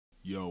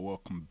Yo,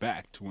 welcome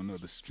back to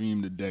another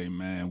stream today,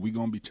 man. We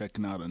gonna be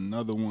checking out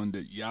another one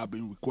that y'all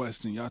been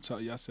requesting. Y'all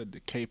said the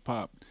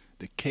K-pop,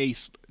 the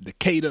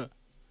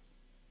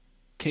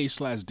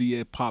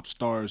K/DA pop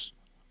stars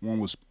one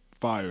was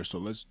fire. So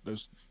let's.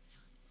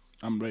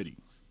 I'm ready,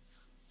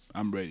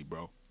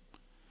 bro.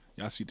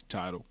 Y'all see the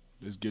title?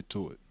 Let's get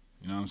to it.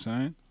 You know what I'm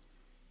saying?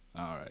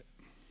 All right.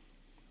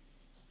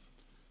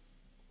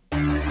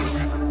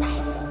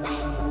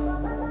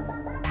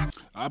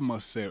 I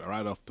must say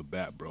right off the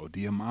bat, bro,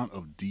 the amount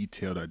of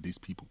detail that these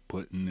people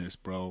put in this,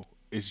 bro,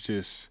 it's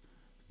just,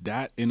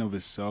 that in of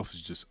itself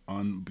is just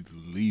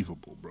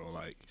unbelievable, bro.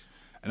 Like,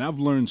 and I've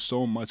learned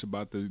so much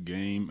about this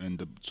game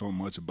and so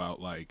much about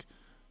like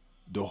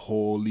the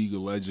whole League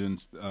of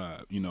Legends,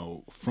 you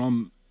know,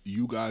 from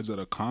you guys that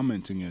are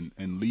commenting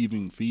and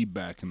leaving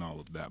feedback and all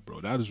of that, bro.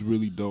 That is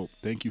really dope.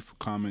 Thank you for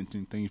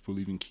commenting. Thank you for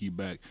leaving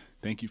feedback.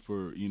 Thank you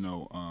for, you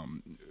know,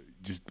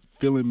 just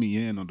filling me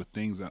in on the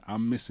things that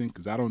I'm missing,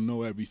 because I don't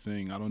know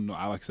everything. I don't know.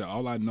 Like I said,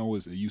 all I know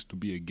is it used to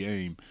be a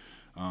game,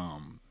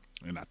 and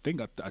I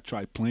think I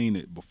tried playing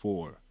it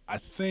before. I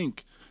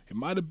think it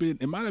might have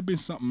been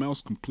something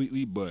else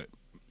completely, but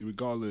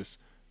regardless,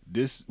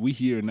 we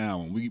here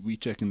now and we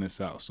checking this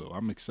out. So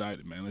I'm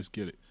excited, man. Let's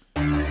get it.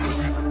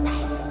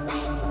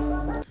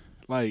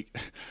 Like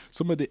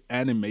some of the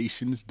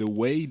animations, the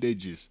way they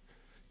just,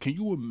 can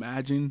you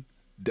imagine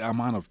the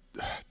amount of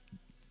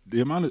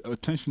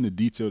attention to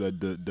detail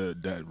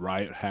that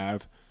Riot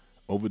have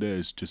over there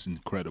is just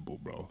incredible,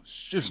 bro.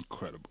 It's just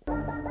incredible. You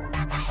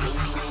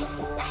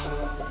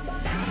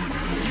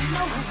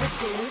know who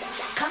it is.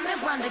 Come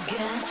and run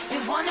again.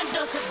 You wanna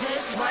do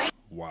this, right?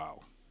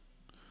 Wow.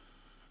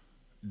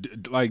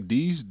 Like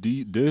these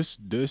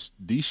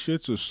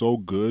shits are so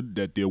good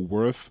that they're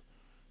worth.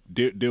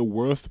 They're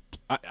worth.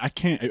 I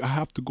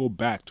have to go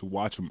back to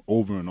watch them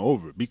over and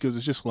over, because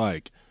it's just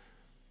like,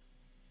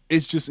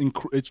 it's just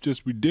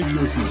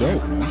ridiculously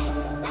dope,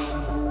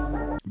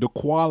 man. The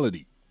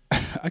quality.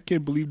 I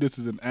can't believe this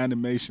is an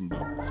animation, bro.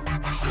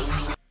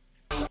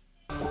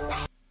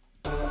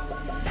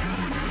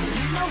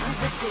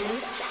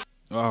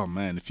 Oh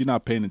man, if you're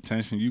not paying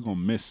attention, you're gonna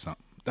miss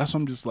something. That's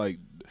what I'm just like,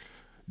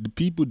 the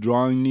people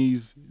drawing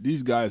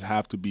these guys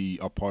have to be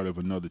a part of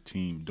another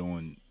team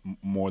doing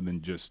more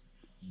than just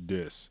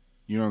this.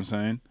 You know what I'm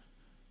saying?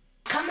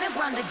 Come and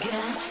run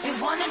again. You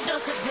wanna do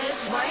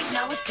this right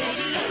now? It's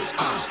KDA.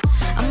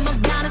 I'm a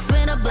goddess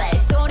with a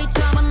blaze. Story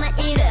trouble 나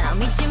이름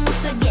믿지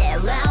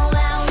못하게 loud.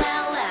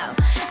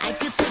 I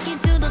could take you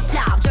to the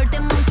top. 절대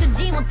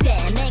멈추지 못해.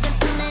 내가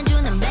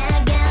끝내주는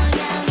bad girl.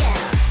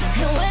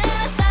 When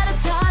I started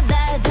talk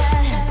that,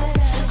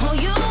 oh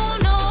you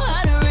know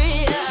how to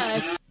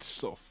react. It's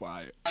so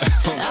fire.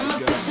 I'ma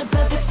put your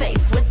perfect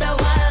face with that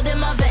wild in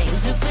my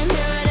veins. You can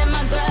hear it in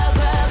my glow.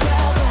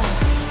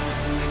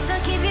 So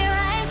keep your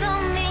eyes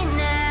on me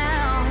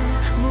now.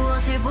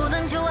 무엇을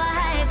보든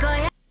좋아할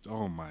거야.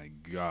 Oh my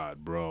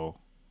god, bro.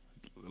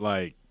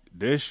 Like,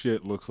 this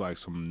shit looks like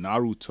some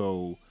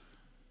Naruto.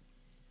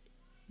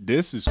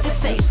 This is,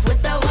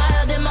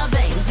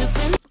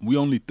 we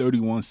only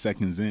 31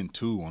 seconds in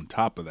too, on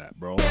top of that,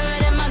 bro. So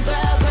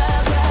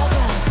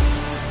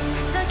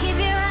keep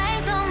your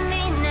eyes on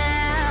me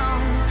now.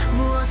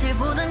 무엇을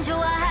보든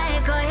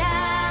좋아할 거야.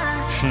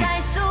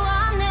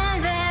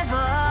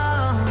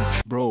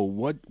 Bro,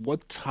 what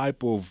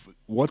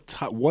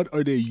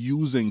are they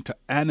using to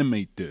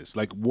animate this?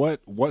 Like,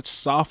 what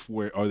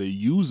software are they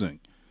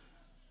using?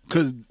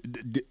 Because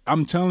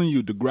I'm telling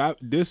you,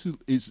 this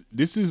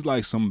is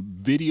like some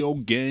video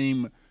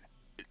game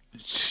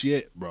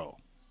shit, bro.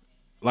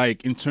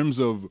 Like, in terms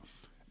of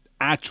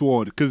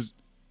actual, because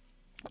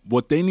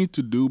what they need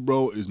to do,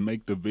 bro, is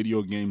make the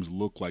video games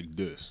look like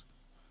this.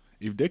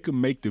 If they could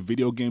make the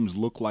video games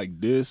look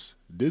like this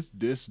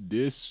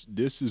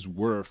is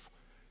worth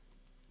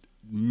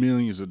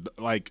millions of,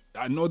 like,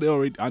 I know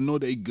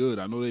they good,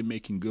 I know they're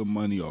making good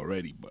money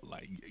already, but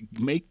like,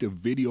 make the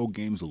video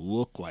games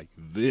look like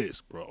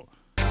this, bro.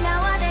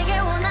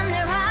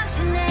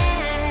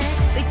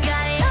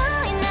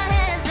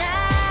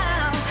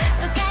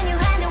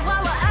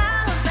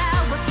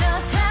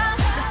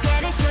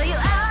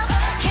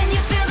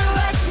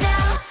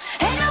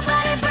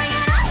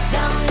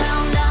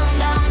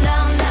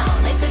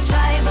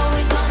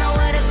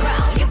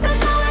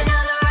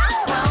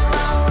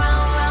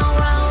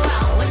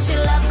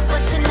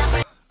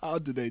 How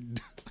did they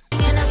do?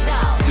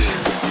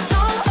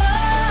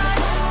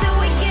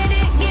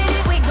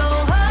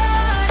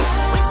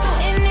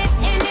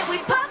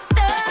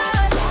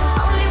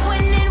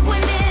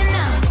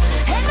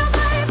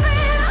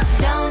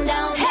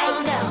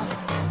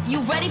 You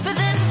ready for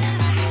this?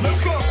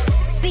 Let's go.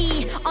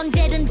 See,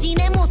 언제든지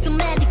내 모습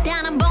magic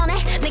단 한 번에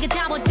내가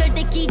잡아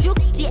절대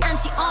기죽지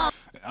않지.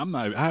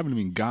 I haven't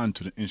even gotten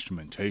to the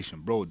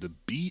instrumentation, bro. The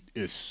beat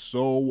is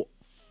so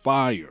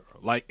fire.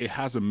 Like, it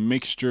has a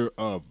mixture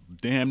of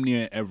damn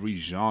near every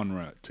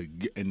genre to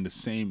get in the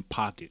same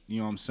pocket. You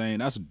know what I'm saying?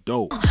 That's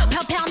dope.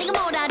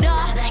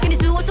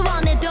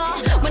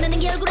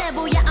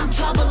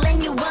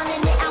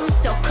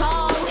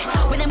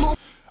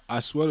 I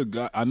swear to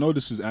God, I know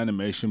this is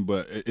animation,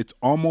 but it's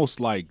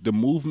almost like the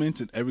movements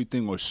and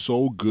everything are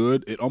so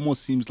good. It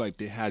almost seems like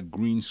they had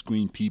green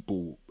screen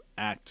people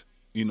act,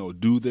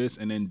 do this,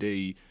 and then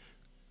they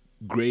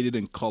graded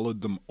and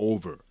colored them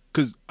over.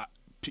 Cause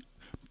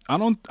I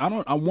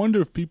wonder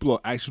if people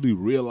are actually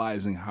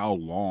realizing how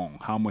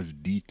much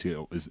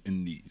detail is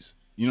in these.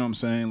 You know what I'm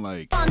saying?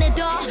 Like,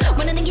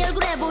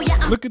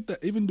 look at that.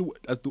 Even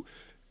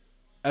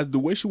as the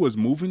way she was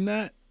moving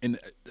that, and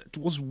it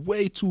was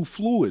way too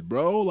fluid,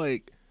 bro.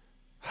 Like,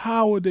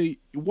 how are they?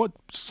 What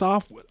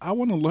software? I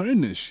want to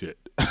learn this shit.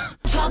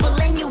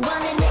 Troubling you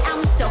running it,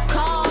 I'm so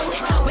cold.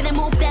 When I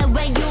move that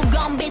way, you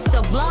gon' be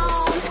so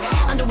blown.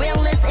 I'm the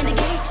realest in the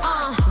game.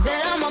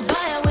 Said I'm on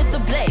fire with the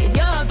blade.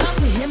 You're about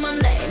to hear my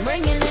name,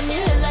 ringing in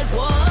your head like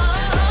whoa.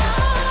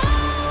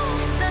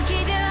 So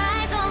keep your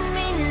eyes on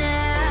me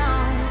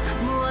now.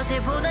 무엇을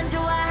보던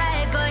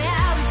좋아할 거야.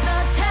 I'm so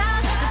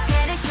tough, I'm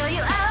scared to show you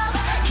out.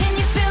 Can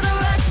you feel the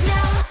rush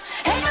now?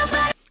 Ain't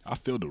nobody. I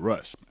feel the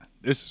rush, man.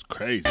 This is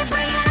crazy.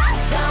 Bring it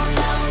us down,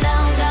 down,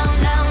 down, down,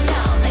 down,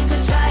 down. They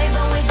could try,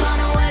 but we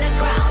gonna wear the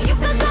crown. You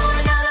could go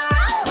another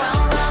round,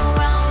 round, round,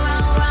 round,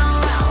 round, round,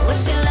 round.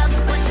 Wish you luck,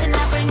 but you're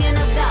not bringing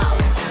us down.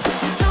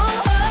 We go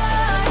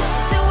hard,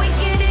 till we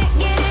get it,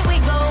 we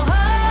go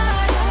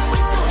hard. We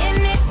so in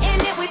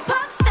it, we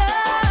pop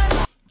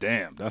stars.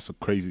 Damn, that's a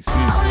crazy scene.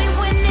 Only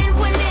winning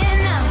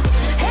now.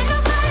 Ain't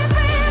nobody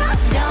bringing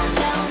us down,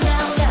 down,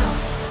 down, down.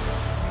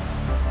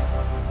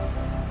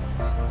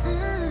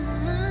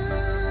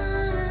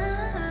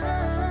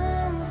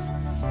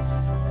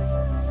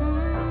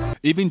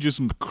 Even just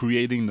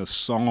creating the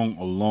song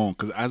alone,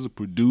 because as a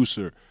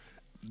producer,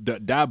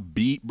 that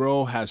beat,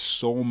 bro, has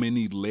so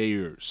many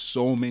layers,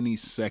 so many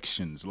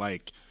sections.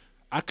 Like,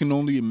 I can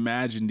only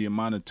imagine the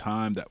amount of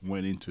time that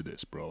went into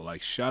this, bro.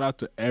 Like, shout out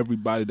to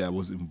everybody that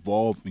was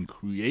involved in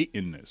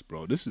creating this,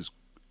 bro. This is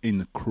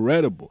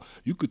incredible.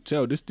 You could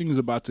tell this thing is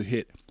about to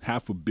hit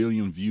 500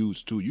 million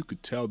views too. You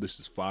could tell this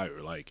is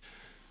fire. Like,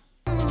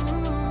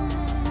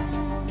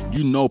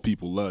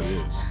 people love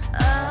this.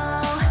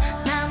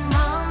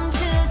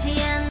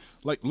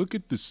 Like, look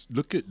at this.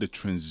 Look at the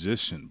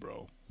transition,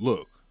 bro.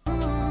 Look.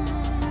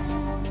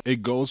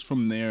 It goes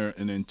from there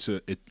and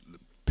into it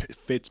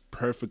fits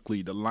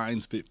perfectly. The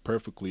lines fit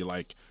perfectly.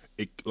 Like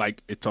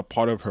it's a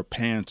part of her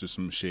pants or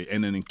some shit.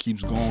 And then it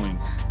keeps going.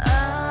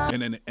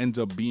 And then it ends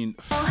up being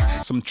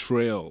some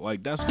trail.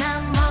 Like, that's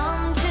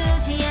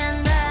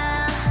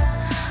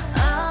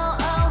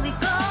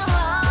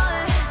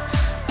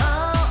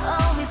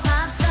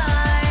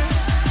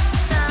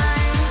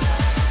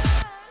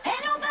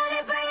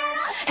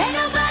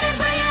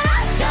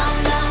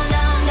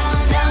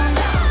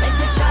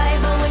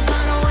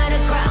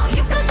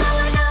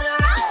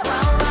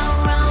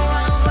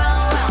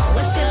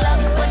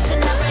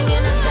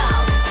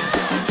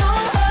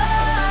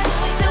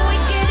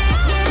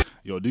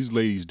these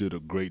ladies did a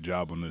great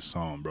job on this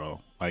song,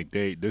 bro. Like,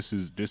 this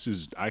is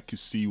I can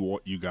see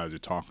what you guys are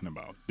talking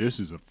about. This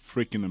is a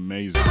freaking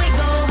amazing. We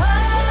go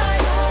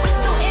hard, we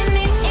so in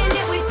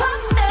it, we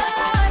pop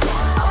stars.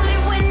 Only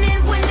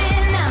winning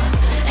now.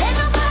 Ain't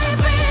nobody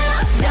bringing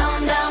us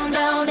down, down,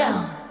 down,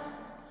 down.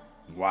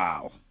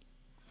 Wow.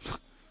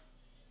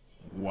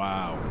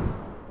 Wow.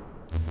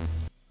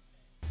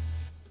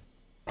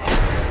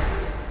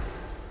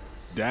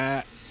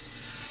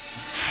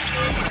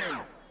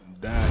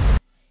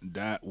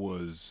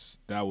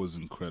 That was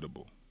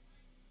incredible.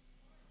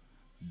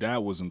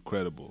 That was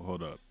incredible.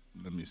 Hold up.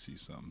 Let me see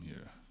something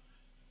here.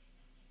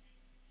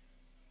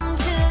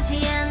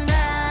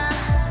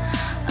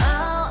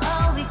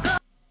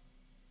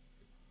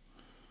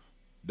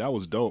 That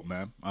was dope,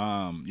 man.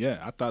 Yeah,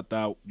 I thought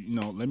that,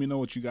 let me know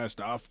what you guys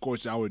thought. Of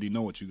course, I already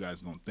know what you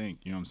guys gonna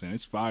think. You know what I'm saying?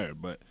 It's fire,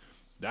 but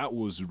that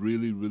was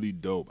really, really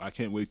dope. I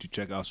can't wait to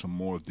check out some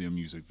more of their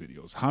music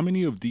videos. How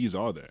many of these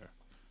are there?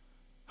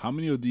 How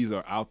many of these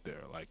are out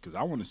there? Like, because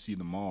I want to see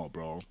them all,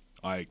 bro.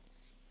 Like,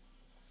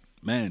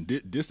 man,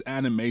 this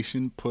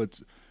animation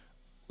puts,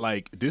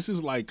 like, this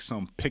is like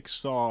some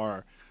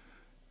Pixar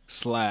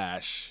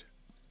slash,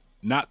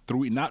 not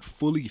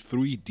fully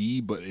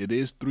 3D, but it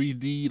is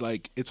 3D.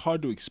 Like, it's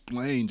hard to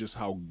explain just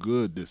how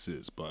good this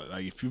is. But,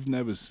 like, if you've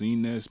never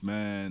seen this,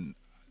 man,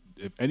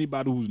 if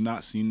anybody who's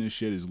not seen this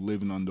shit is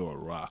living under a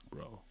rock,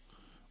 bro.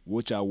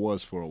 Which I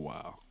was for a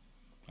while.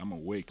 I'm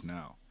awake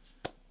now.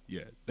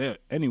 Yeah, there.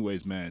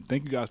 Anyways, man,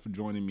 thank you guys for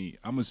joining me.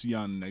 I'm going to see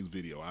y'all in the next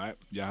video, all right?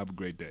 Y'all have a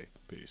great day.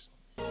 Peace.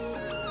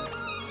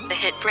 The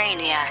hit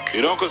Brainiac.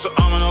 You don't cause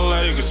I'm gonna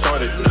let it get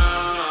started.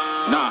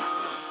 Nah.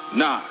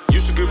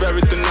 Used to give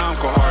everything, now I'm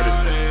cold-hearted.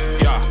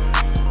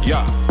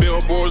 Yeah.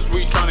 Billboards,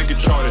 we tryna get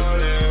charted.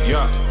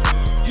 Yeah.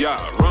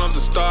 Run up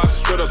the stock,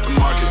 straight up the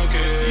market.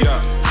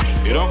 Yeah.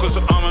 You don't cause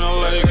I'm gonna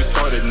let it get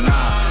started.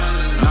 Nah.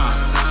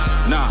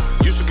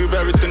 Used to give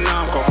everything,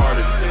 now I'm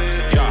cold-hearted.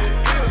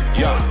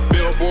 Yeah.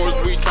 Billboards,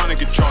 we tryna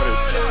get charted.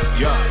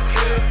 Yeah.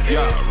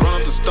 Run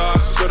up the stock,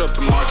 straight up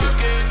the market.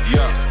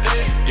 Yeah.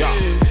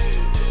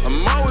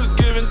 I'm always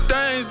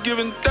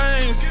giving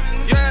things.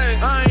 Yeah,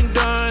 I ain't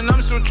done.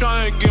 I'm still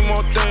tryna get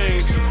more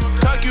things.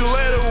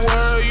 Calculated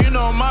word,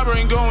 my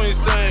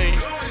brain.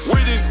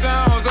 With these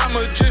sounds, I'm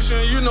a magician,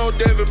 you know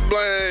David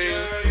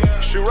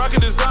Blaine. She rockin'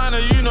 designer,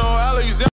 you know Alexander.